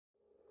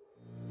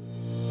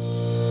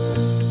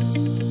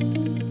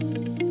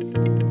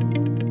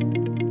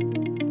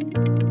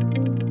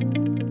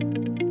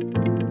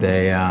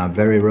They are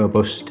very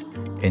robust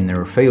in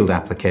their field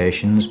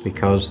applications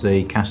because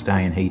the cast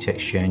iron heat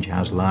exchanger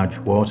has large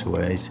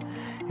waterways.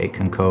 It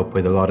can cope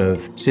with a lot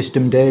of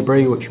system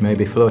debris which may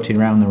be floating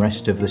around the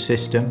rest of the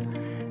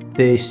system.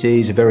 This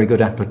is a very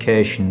good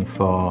application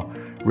for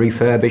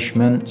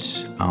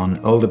refurbishments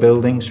on older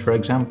buildings, for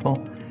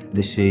example.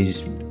 This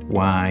is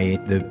why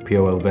the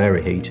Purewell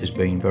Variheat has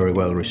been very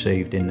well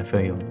received in the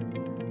field.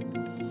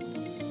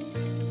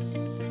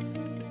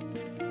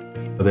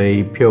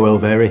 The Purewell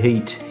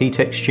Variheat heat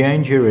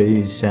exchanger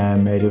is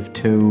made of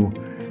two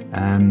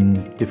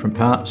different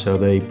parts. So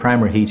the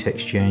primary heat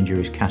exchanger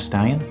is cast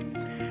iron,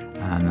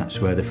 and that's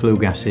where the flue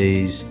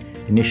gases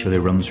initially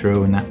run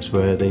through, and that's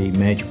where the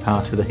major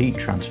part of the heat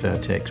transfer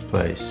takes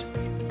place.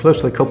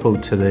 Closely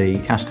coupled to the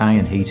cast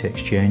iron heat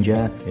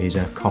exchanger is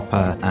a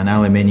copper and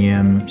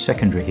aluminium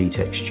secondary heat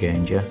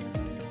exchanger.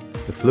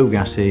 The flue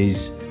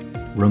gases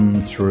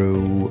run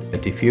through a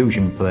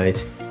diffusion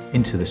plate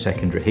into the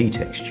secondary heat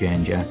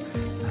exchanger,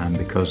 and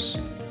because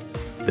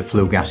the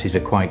flue gases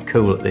are quite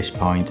cool at this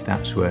point,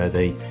 that's where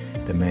the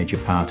major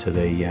part of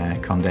the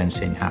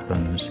condensing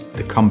happens.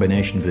 The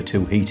combination of the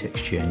two heat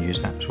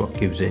exchangers, that's what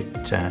gives it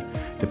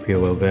the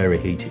Purewell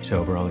Variheat its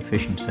overall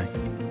efficiency.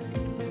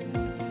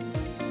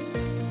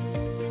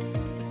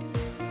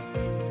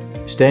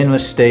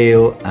 Stainless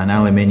steel and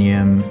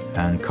aluminium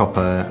and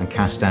copper and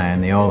cast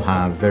iron, they all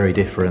have very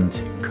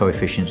different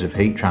coefficients of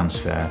heat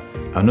transfer.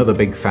 Another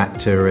big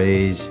factor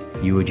is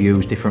you would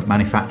use different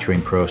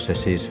manufacturing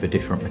processes for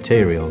different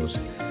materials.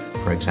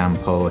 For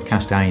example, a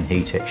cast iron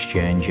heat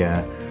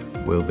exchanger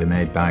will be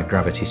made by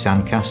gravity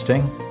sand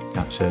casting.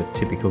 That's a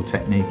typical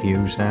technique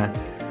used there.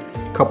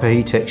 Copper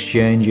heat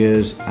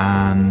exchangers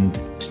and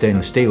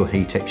stainless steel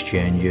heat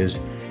exchangers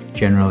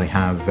generally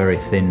have very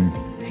thin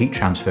heat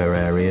transfer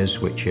areas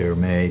which are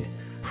made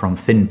from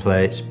thin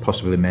plates,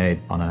 possibly made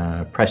on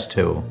a press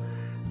tool.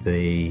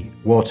 The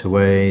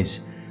waterways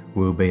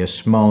will be a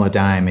smaller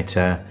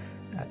diameter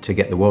to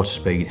get the water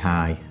speed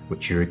high,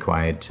 which is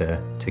required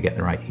to get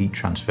the right heat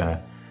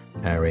transfer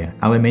area.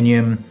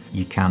 Aluminium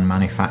you can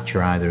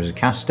manufacture either as a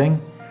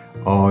casting,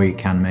 or you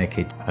can make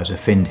it as a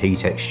finned heat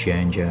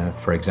exchanger,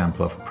 for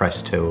example off a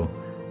press tool.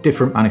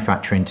 Different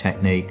manufacturing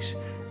techniques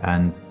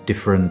and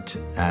different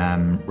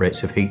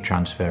rates of heat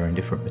transfer in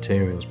different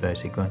materials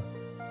basically.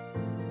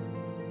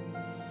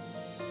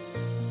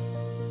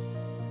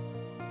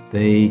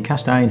 The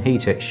cast iron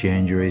heat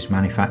exchanger is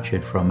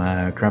manufactured from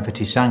a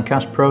gravity sand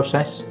cast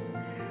process.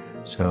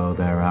 So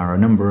there are a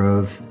number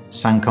of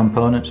sand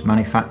components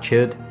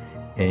manufactured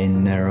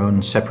in their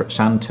own separate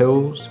sand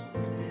tools.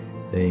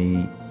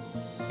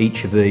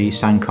 Each of the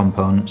sand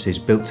components is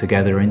built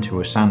together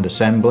into a sand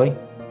assembly.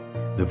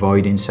 The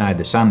void inside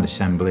the sand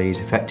assembly is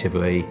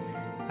effectively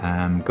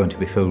going to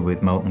be filled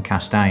with molten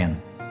cast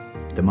iron.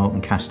 The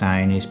molten cast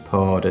iron is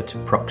poured at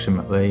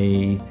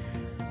approximately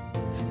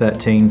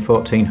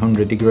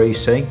 1400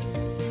 degrees C.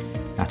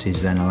 That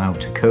is then allowed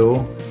to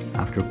cool.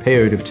 After a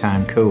period of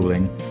time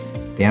cooling,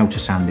 the outer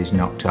sand is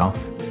knocked off,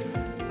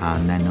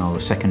 and then all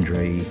the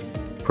secondary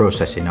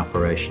processing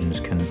operations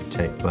can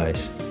take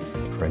place.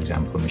 For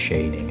example,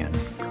 machining and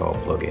core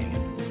plugging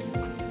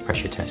and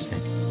pressure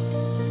testing.